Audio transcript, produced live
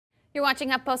You're watching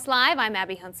HuffPost Live. I'm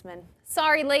Abby Huntsman.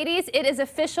 Sorry, ladies, it is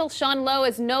official. Sean Lowe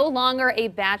is no longer a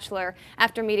bachelor.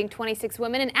 After meeting 26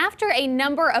 women and after a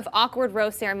number of awkward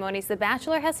rose ceremonies, the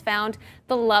bachelor has found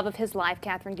the love of his life,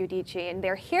 Catherine Giudici. And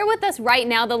they're here with us right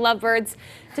now, the lovebirds,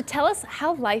 to tell us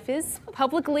how life is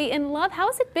publicly in love. How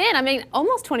has it been? I mean,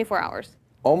 almost 24 hours.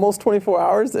 Almost 24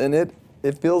 hours, and it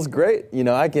feels great. You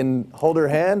know, I can hold her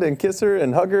hand and kiss her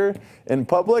and hug her in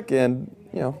public, and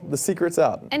you know, the secret's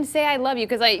out. And say I love you,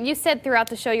 because you said throughout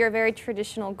the show you're a very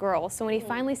traditional girl. So when he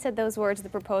finally said those words, the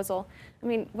proposal, I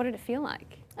mean, what did it feel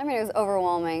like? I mean, it was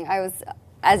overwhelming. I was,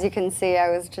 as you can see, I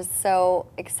was just so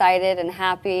excited and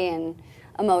happy and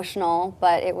emotional,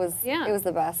 but it was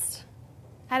the best.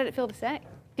 How did it feel to say?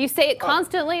 Do you say it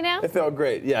constantly now? It felt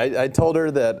great. Yeah, I told her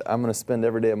that I'm going to spend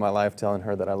every day of my life telling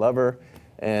her that I love her.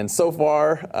 And so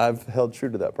far, I've held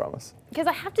true to that promise. Because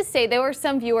I have to say, there were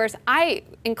some viewers, I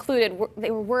included,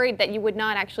 they were worried that you would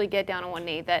not actually get down on one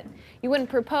knee, that you wouldn't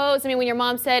propose. I mean, when your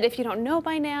mom said, if you don't know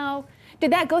by now,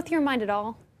 did that go through your mind at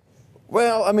all?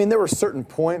 Well, I mean, there were certain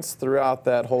points throughout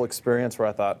that whole experience where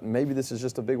I thought, maybe this is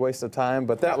just a big waste of time.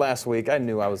 But that last week, I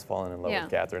knew I was falling in love with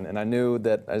Catherine, and I knew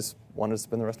that I just wanted to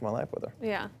spend the rest of my life with her.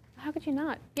 Yeah. How could you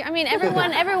not? Yeah, I mean,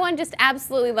 everyone just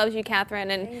absolutely loves you,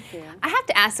 Catherine. And thank you. I have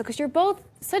to ask, because you're both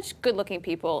such good-looking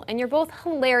people, and you're both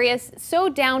hilarious, so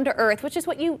down to earth, which is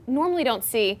what you normally don't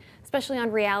see, especially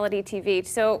on reality TV.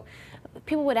 So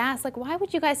people would ask, like, why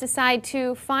would you guys decide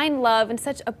to find love in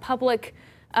such a public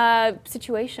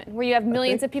situation where you have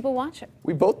millions of people watching?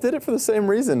 We both did it for the same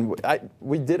reason.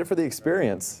 We did it for the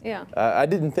experience. Yeah. I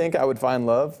didn't think I would find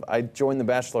love. I joined the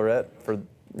Bachelorette for,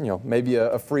 you know, maybe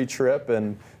a free trip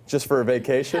and just for a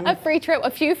vacation. A free trip,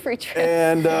 a few free trips.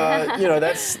 And, you know,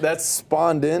 that's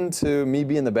spawned into me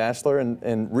being the Bachelor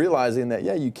and realizing that,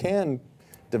 yeah, you can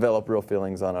develop real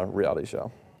feelings on a reality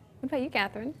show. What about you,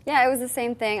 Catherine? Yeah, it was the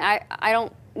same thing.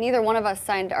 Neither one of us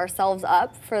signed ourselves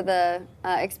up for the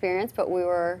experience, but we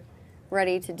were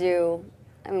ready to do,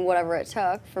 I mean, whatever it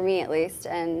took, for me at least,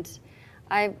 and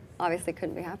I obviously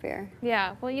couldn't be happier.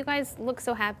 Yeah, well, you guys look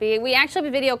so happy. We actually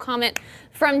have a video comment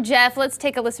from Jeff. Let's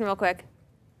take a listen real quick.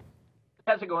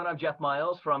 How's it going? I'm Jeff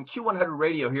Miles from Q100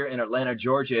 Radio here in Atlanta,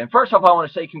 Georgia. And first off, I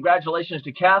want to say congratulations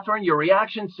to Catherine. Your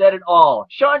reaction said it all.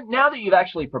 Sean, now that you've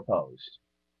actually proposed,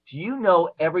 do you know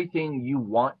everything you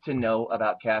want to know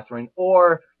about Catherine?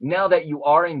 Or now that you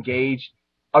are engaged,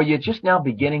 are you just now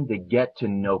beginning the get to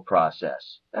know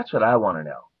process? That's what I want to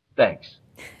know. Thanks.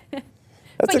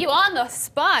 Put you on the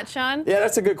spot, Sean. Yeah,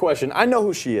 that's a good question. I know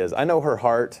who she is. I know her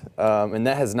heart, and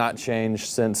that has not changed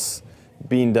since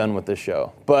being done with this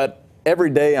show. But every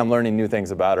day I'm learning new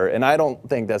things about her, and I don't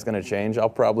think that's going to change. I'll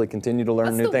probably continue to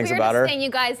learn new things about her. What's the weirdest thing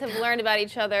you guys have learned about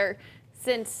each other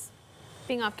since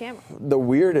being off camera? The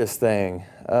weirdest thing?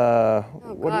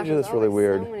 What did you do that's really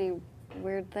weird? So many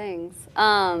weird things.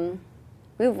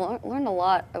 We've learned a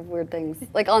lot of weird things.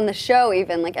 Like on the show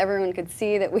even, like everyone could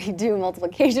see that we do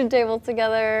multiplication tables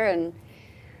together, and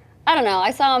I don't know,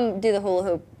 I saw him do the hula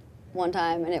hoop one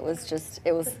time, and it was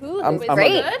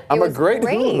great. I'm a great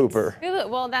hula hooper.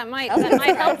 Well, that might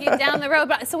help you down the road.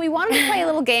 But, so we wanted to play a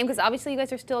little game, because obviously you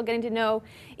guys are still getting to know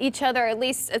each other. At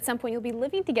least at some point you'll be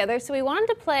living together. So we wanted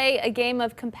to play a game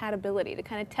of compatibility to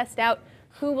kind of test out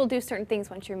who will do certain things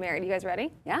once you're married. You guys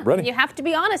ready? Yeah. Ready. You have to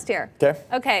be honest here. Okay.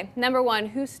 Okay, number one,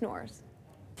 who snores?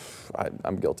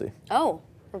 I'm guilty. Oh.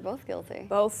 We're both guilty.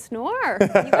 Both snore. You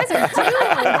guys are doomed.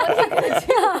 What are you going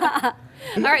to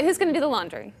do? All right, who's going to do the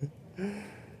laundry?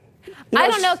 I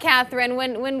don't know, Catherine.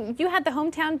 When you had the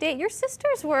hometown date, your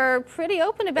sisters were pretty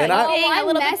open about you being a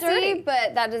little messy, bit dirty.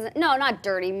 But that doesn't. No, not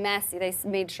dirty, messy. They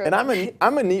made sure. And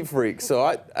I'm a neat freak, so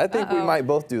I think we might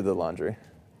both do the laundry.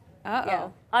 Yeah.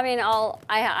 I mean,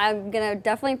 I'm gonna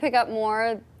definitely pick up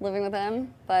more living with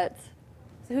him, but.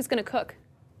 So who's gonna cook?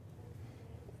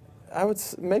 I would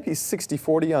maybe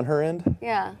 60-40 on her end.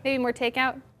 Yeah. Maybe more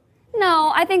takeout?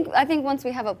 No, I think once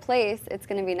we have a place, it's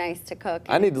going to be nice to cook.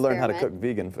 I need to learn how to cook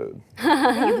vegan food.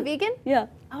 Are you a vegan? Yeah.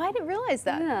 Oh, I didn't realize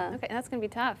that. Yeah. Okay, that's going to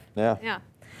be tough. Yeah. Yeah.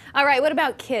 All right, what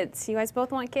about kids? You guys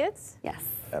both want kids? Yes.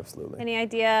 Absolutely. Any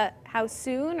idea how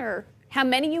soon or how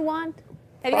many you want?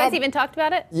 Have you guys even talked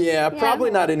about it? Yeah,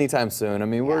 probably not anytime soon. I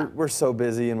mean, we're so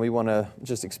busy, and we want to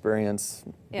just experience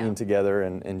being together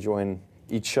and enjoying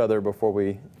each other before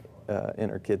we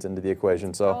enter kids into the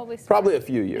equation. So probably a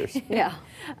few years. Yeah.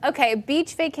 Okay,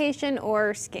 beach vacation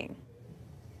or skiing?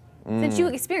 Since you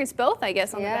experienced both, I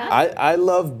guess, on the back. I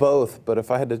love both, but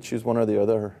if I had to choose one or the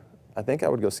other, I think I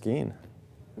would go skiing.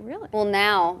 Really? Well,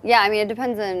 now, yeah, I mean, it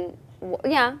depends on,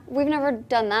 yeah, we've never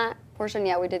done that portion.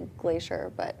 Yeah, we did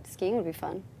glacier, but skiing would be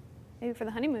fun. Maybe for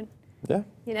the honeymoon. Yeah.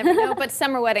 You never know, but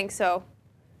summer wedding, so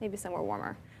maybe somewhere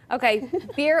warmer. Okay,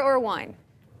 beer or wine?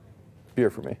 Beer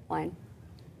for me. Wine.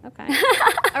 Okay.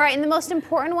 All right, and the most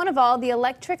important one of all, the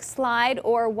electric slide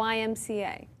or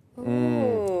YMCA?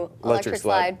 Ooh, electric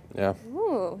slide. Yeah.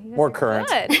 Ooh, you guys More are current.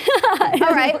 good.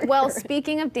 All right, well,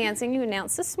 speaking of dancing, you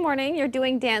announced this morning you're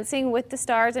doing Dancing with the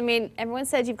Stars. I mean, everyone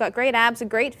says you've got great abs, a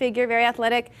great figure, very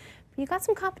athletic. But you got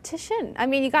some competition. I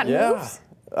mean, you got moves?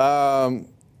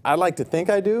 I like to think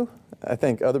I do. I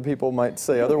think other people might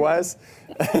say otherwise.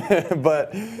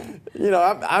 But, you know,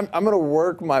 I'm going to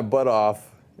work my butt off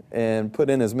and put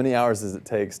in as many hours as it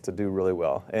takes to do really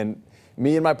well. And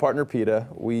me and my partner, Peta,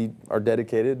 we are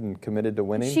dedicated and committed to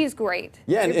winning. She's great.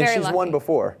 Yeah, and she's won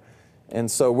before. And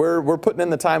so we're putting in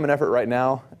the time and effort right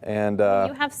now. And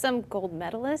you have some gold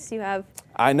medalists. You have...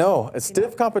 I know. It's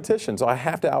stiff competition, so I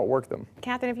have to outwork them.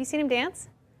 Catherine, have you seen him dance?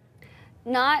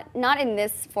 Not in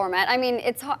this format. I mean,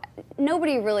 it's hard.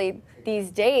 Nobody really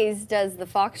these days does the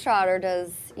foxtrot or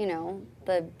does, you know,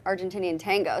 the Argentinian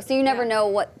tango. So you never know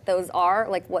what those are,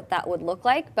 like what that would look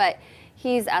like. But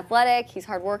he's athletic, he's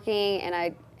hardworking,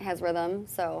 and has rhythm.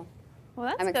 So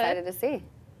I'm excited to see.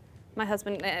 My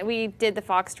husband, we did the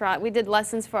foxtrot. We did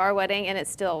lessons for our wedding, and it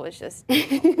still was just. So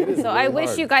really I wish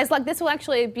hard. you guys luck. This will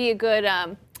actually be a good,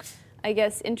 I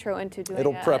guess, intro into doing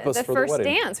It'll prep us the for first the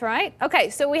wedding. dance, right? Okay,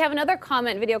 so we have another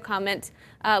comment, video comment.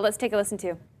 Let's take a listen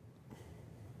to.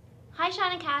 Hi,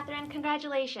 Sean and Catherine.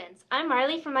 Congratulations. I'm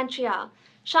Marley from Montreal.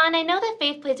 Sean, I know that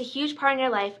faith plays a huge part in your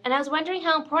life, and I was wondering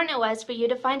how important it was for you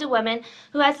to find a woman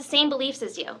who has the same beliefs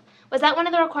as you. Was that one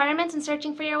of the requirements in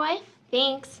searching for your wife?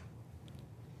 Thanks.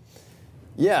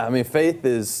 Yeah, I mean, faith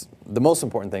is the most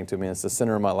important thing to me. It's the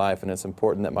center of my life, and it's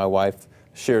important that my wife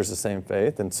shares the same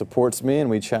faith and supports me, and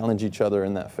we challenge each other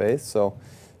in that faith. So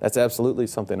that's absolutely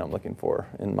something I'm looking for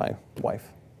in my wife.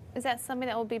 Is that something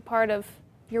that will be part of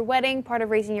your wedding, part of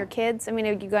raising your kids? I mean,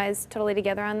 are you guys totally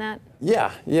together on that?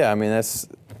 Yeah. I mean,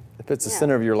 if it's the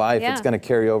center of your life, it's going to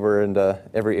carry over into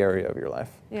every area of your life.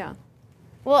 Yeah.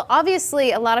 Well,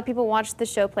 obviously, a lot of people watched the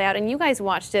show play out, and you guys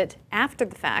watched it after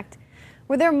the fact.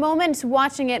 Were there moments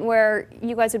watching it where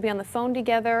you guys would be on the phone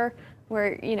together,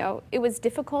 where, you know, it was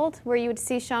difficult, where you would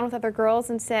see Sean with other girls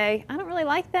and say, I don't really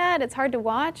like that, it's hard to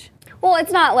watch? Well,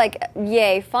 it's not like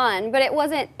yay fun, but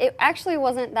it actually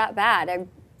wasn't that bad. It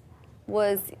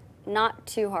was not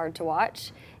too hard to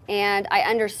watch, and I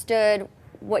understood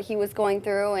what he was going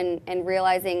through and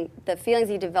realizing the feelings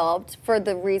he developed for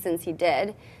the reasons he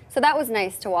did. So that was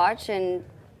nice to watch and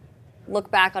look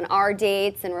back on our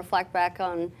dates and reflect back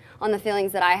on the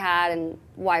feelings that I had and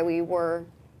why we were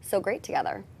so great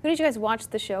together. Who did you guys watch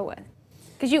the show with?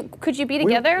 Could you be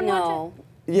together and watch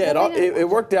it? Yeah, it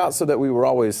worked out so that we were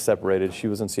always separated. She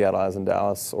was in Seattle, I was in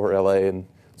Dallas or LA, and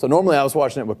so normally I was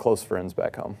watching it with close friends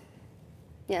back home.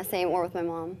 Yeah, same, or with my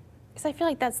mom. Because I feel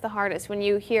like that's the hardest when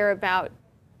you hear about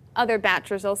other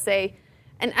bachelors. They'll say,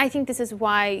 and I think this is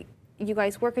why you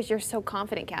guys work, because you're so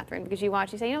confident, Catherine, because you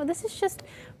watch, you say, you know, this is just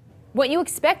what you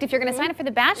expect if you're going to sign up for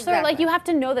The Bachelor. Exactly. Like, you have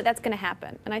to know that that's going to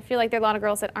happen. And I feel like there are a lot of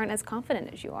girls that aren't as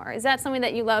confident as you are. Is that something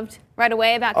that you loved right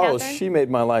away about Catherine? Oh, she made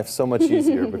my life so much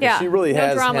easier because she really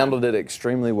has handled it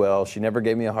extremely well. She never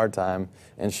gave me a hard time,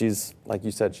 and she's, like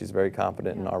you said, she's very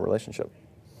confident in our relationship.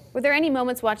 Were there any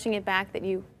moments watching it back that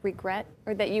you regret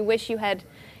or that you wish you had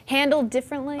handled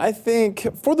differently? I think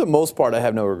for the most part I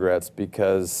have no regrets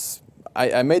because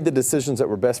I made the decisions that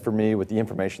were best for me with the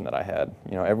information that I had.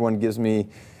 You know, everyone gives me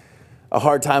a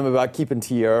hard time about keeping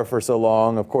Tierra for so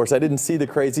long. Of course, I didn't see the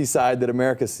crazy side that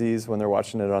America sees when they're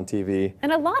watching it on TV.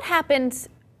 And a lot happens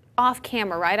off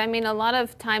camera, right? I mean, a lot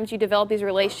of times you develop these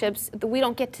relationships that we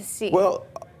don't get to see. Well,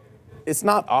 it's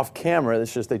not off camera,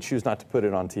 it's just they choose not to put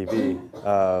it on TV.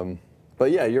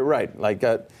 But yeah, you're right. Like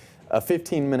a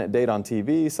 15-minute date on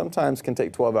TV sometimes can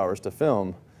take 12 hours to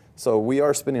film. So we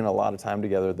are spending a lot of time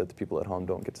together that the people at home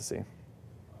don't get to see.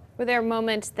 Were there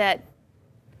moments that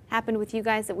happened with you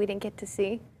guys that we didn't get to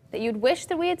see, that you'd wish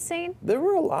that we had seen? There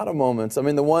were a lot of moments. I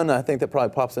mean, the one I think that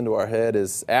probably pops into our head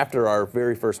is after our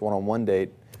very first one-on-one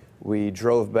date, we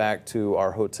drove back to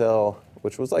our hotel,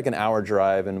 which was like an hour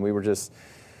drive, and we were just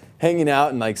hanging out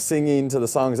and like singing to the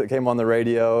songs that came on the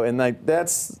radio, and like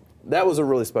that was a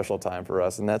really special time for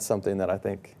us, and that's something that I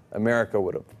think America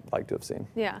would have liked to have seen.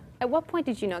 Yeah. At what point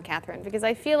did you know Catherine? Because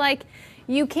I feel like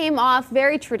you came off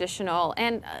very traditional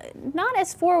and not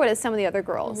as forward as some of the other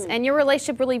girls, and your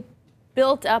relationship really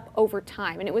built up over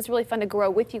time, and it was really fun to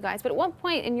grow with you guys. But at what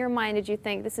point in your mind did you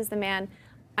think, this is the man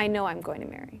I know I'm going to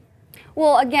marry?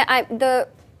 Well, again, the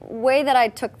way that I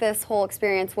took this whole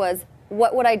experience was,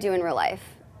 what would I do in real life?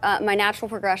 My natural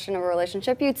progression of a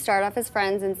relationship, you'd start off as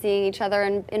friends and seeing each other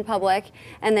in public,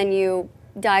 and then you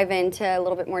dive into a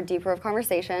little bit more deeper of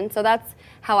conversation. So that's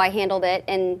how I handled it.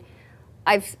 And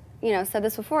I've said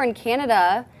this before, in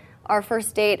Canada, our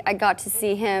first date, I got to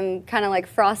see him kind of like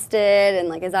frosted and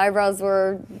like his eyebrows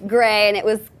were gray, and it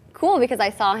was cool because I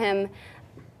saw him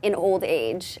in old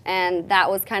age, and that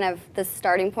was kind of the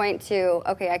starting point to,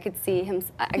 okay, I could see him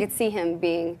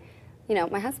being,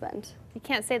 my husband. You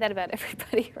can't say that about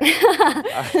everybody,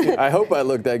 right? I hope I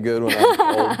look that good when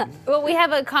I'm old. Well, we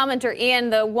have a commenter, Ian,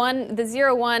 the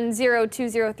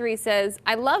 010203 says,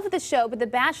 I love the show, but The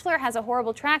Bachelor has a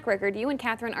horrible track record. You and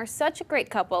Catherine are such a great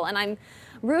couple, and I'm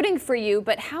rooting for you,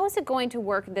 but how is it going to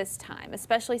work this time,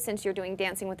 especially since you're doing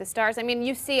Dancing with the Stars? I mean,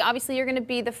 you see, obviously you're going to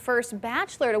be the first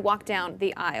Bachelor to walk down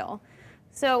the aisle.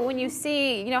 So when you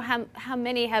see, how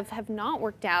many have not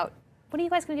worked out, what are you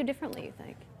guys going to do differently, you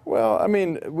think? Well, I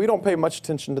mean, we don't pay much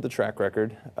attention to the track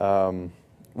record.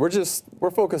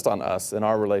 We're focused on us and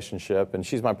our relationship, and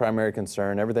she's my primary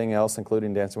concern. Everything else,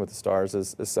 including Dancing with the Stars,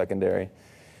 is secondary.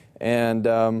 And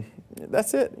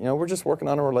that's it. We're just working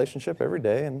on a relationship every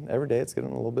day, and every day it's getting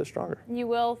a little bit stronger. You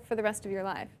will for the rest of your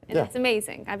life, and yeah. It's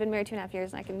amazing. I've been married 2.5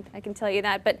 years, and I can tell you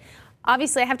that. But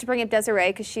obviously, I have to bring up Desiree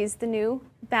because she's the new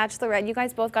Bachelorette. You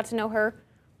guys both got to know her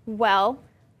well.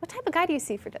 What type of guy do you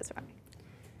see for Desiree?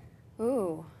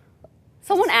 Ooh,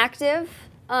 someone active.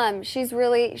 She's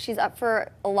up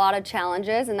for a lot of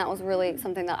challenges, and that was really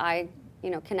something that I,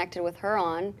 connected with her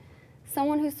on.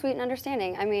 Someone who's sweet and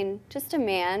understanding. I mean, just a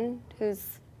man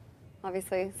who's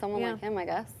obviously someone like him, I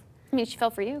guess. I mean, she fell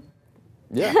for you.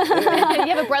 Yeah. You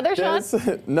have a brother, Sean?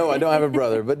 No, I don't have a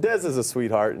brother, but Des is a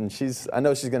sweetheart, and I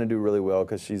know she's going to do really well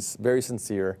because she's very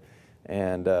sincere,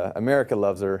 and America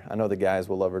loves her. I know the guys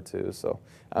will love her too, so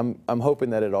I'm hoping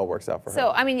that it all works out for her.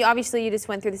 So, I mean, obviously you just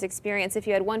went through this experience. If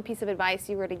you had one piece of advice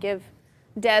you were to give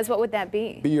Des, what would that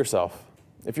be? Be yourself.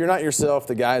 If you're not yourself,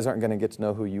 the guys aren't going to get to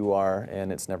know who you are,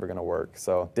 and it's never going to work.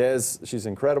 So Des, she's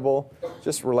incredible.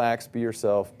 Just relax, be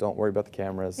yourself. Don't worry about the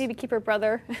cameras. Maybe keep her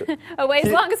brother away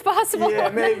as long as possible. Yeah,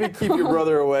 maybe keep your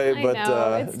brother away, but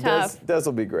it's tough. Des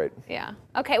will be great. Yeah.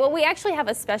 Okay, well, we actually have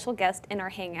a special guest in our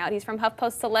hangout. He's from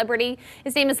HuffPost Celebrity.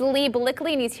 His name is Lee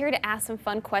Blickley, and he's here to ask some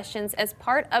fun questions as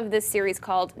part of this series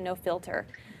called No Filter.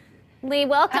 Lee,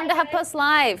 welcome to HuffPost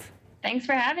Live. Thanks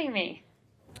for having me.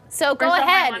 So go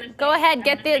ahead,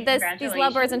 get these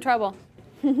lovers in trouble.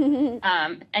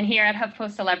 And here at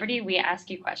HuffPost Celebrity, we ask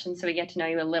you questions so we get to know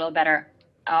you a little better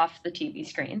off the TV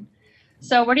screen.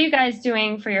 So what are you guys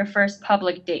doing for your first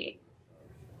public date?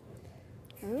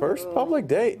 First public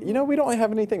date? We don't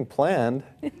have anything planned.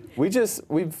 We've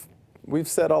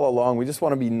said all along, we just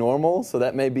want to be normal, so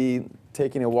that may be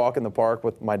taking a walk in the park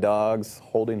with my dogs,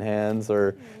 holding hands,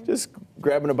 or just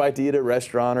grabbing a bite to eat at a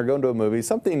restaurant or going to a movie,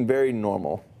 something very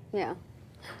normal. Yeah.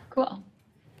 Cool.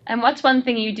 And what's one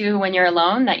thing you do when you're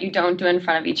alone that you don't do in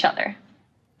front of each other?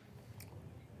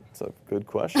 That's a good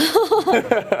question.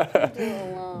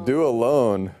 Do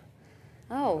alone.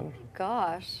 Oh,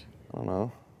 gosh. I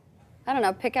don't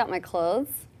know. Pick out my clothes.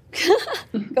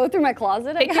 Go through my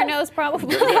closet, I guess. Pick your nose,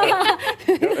 probably.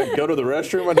 Go to the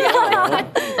restroom? I don't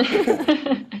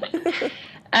know.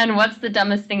 And what's the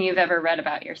dumbest thing you've ever read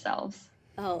about yourselves?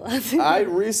 Oh, I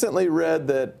recently read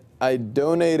that I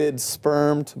donated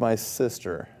sperm to my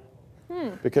sister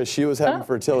because she was having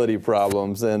fertility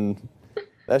problems, and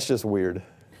that's just weird.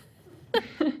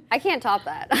 I can't top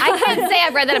that. I can't say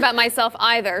I've read that about myself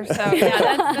either, so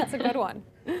yeah, that's a good one.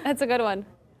 That's a good one.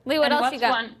 Lee, what else you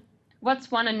got? What's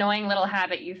one annoying little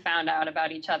habit you found out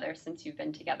about each other since you've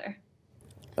been together?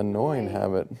 Annoying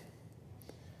habit.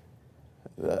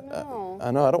 No. I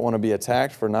know I don't want to be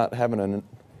attacked for not having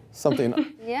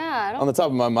something yeah, on the top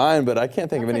of my mind, but I can't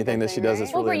think of That's a anything good that she thing, does right?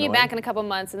 that's We'll really bring you annoying. back in a couple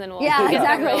months, and then we'll Yeah, get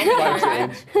that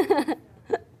exactly.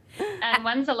 And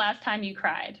when's the last time you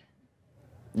cried?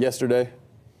 Yesterday.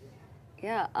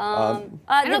 Yeah.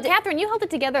 I know, Catherine, you held it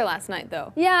together last night,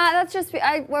 though. Yeah, that's just,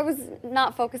 I was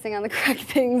not focusing on the correct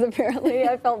things, apparently.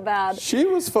 I felt bad. She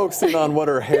was focusing on what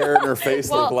her hair and her face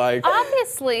look like.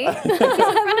 Obviously. She's in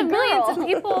front of millions of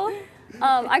people.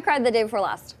 I cried the day before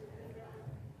last.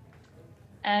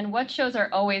 And what shows are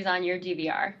always on your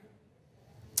DVR?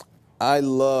 I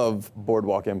love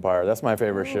Boardwalk Empire. That's my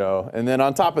favorite show. And then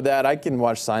on top of that, I can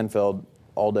watch Seinfeld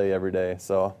all day, every day.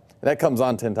 So that comes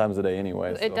on 10 times a day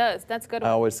anyway. It does. That's good. I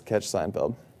always catch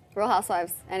Seinfeld. Real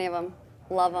Housewives, any of them.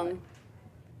 Love them.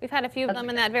 We've had a few of them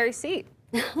in that very seat.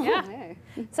 Yeah. Hey.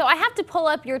 So I have to pull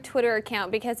up your Twitter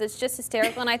account because it's just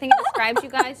hysterical, and I think it describes you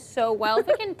guys so well. If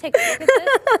we can take a look at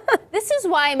this. This is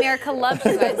why America loves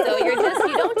you guys, though. You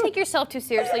don't take yourself too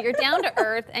seriously. You're down to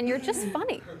earth, and you're just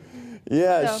funny.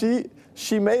 Yeah, So.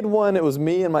 she made one. It was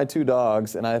me and my 2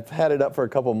 dogs, and I've had it up for a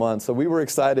couple months. So we were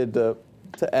excited to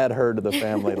to add her to the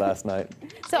family last night.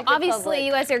 So obviously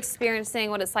you guys are experiencing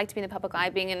what it's like to be in the public eye,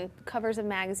 being in covers of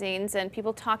magazines and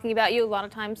people talking about you, a lot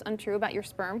of times untrue about your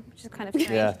sperm, which is kind of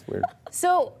strange. Yeah, it's weird.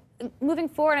 So moving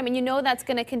forward, I mean, you know that's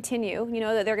going to continue. You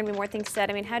know that there are going to be more things said.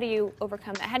 I mean, how do you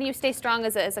overcome that? How do you stay strong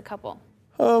as a couple?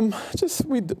 Just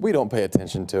we don't pay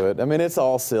attention to it. I mean, it's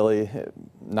all silly.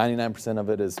 99% of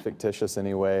it is fictitious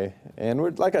anyway. And we're,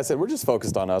 like I said, we're just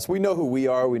focused on us. We know who we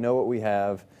are. We know what we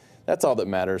have. That's all that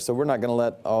matters. So we're not going to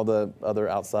let all the other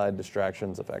outside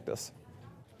distractions affect us.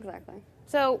 Exactly.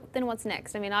 So then what's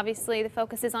next? I mean, obviously the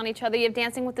focus is on each other. You have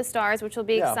Dancing with the Stars, which will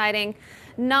be exciting.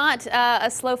 Not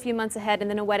a slow few months ahead, and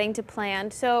then a wedding to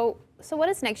plan. So what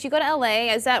is next? You go to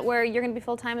LA. Is that where you're going to be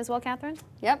full-time as well, Catherine?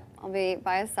 Yep, I'll be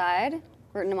by his side,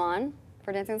 rooting him on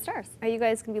for Dancing with the Stars. Are you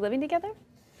guys going to be living together?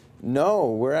 No,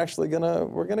 we're actually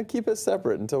gonna keep it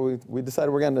separate until we decide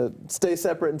we're gonna stay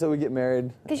separate until we get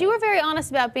married. Because you were very honest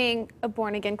about being a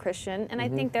born-again Christian, and I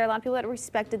think there are a lot of people that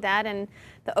respected that, and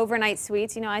the overnight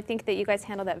suites, you know, I think that you guys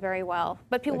handled that very well.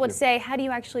 But people would say, how do you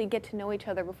actually get to know each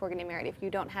other before getting married if you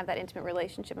don't have that intimate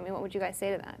relationship? I mean, what would you guys say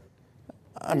to that?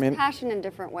 I mean, passion in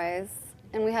different ways,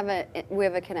 and we have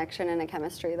a connection and a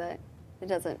chemistry that it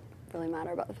doesn't really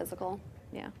matter about the physical.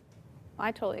 Yeah.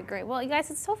 I totally agree. Well, you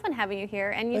guys, it's so fun having you here,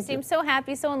 and you seem so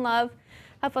happy, so in love.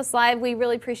 HuffPost Live, we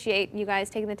really appreciate you guys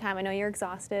taking the time. I know you're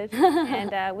exhausted,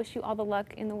 and wish you all the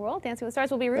luck in the world. Dancing with the Stars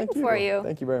will be rooting for you.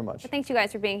 Thank you very much. But thanks, you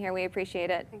guys, for being here. We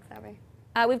appreciate it. Thanks, Abby.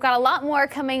 We've got a lot more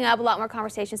coming up, a lot more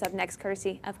conversations up next,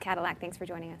 courtesy of Cadillac. Thanks for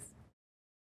joining us.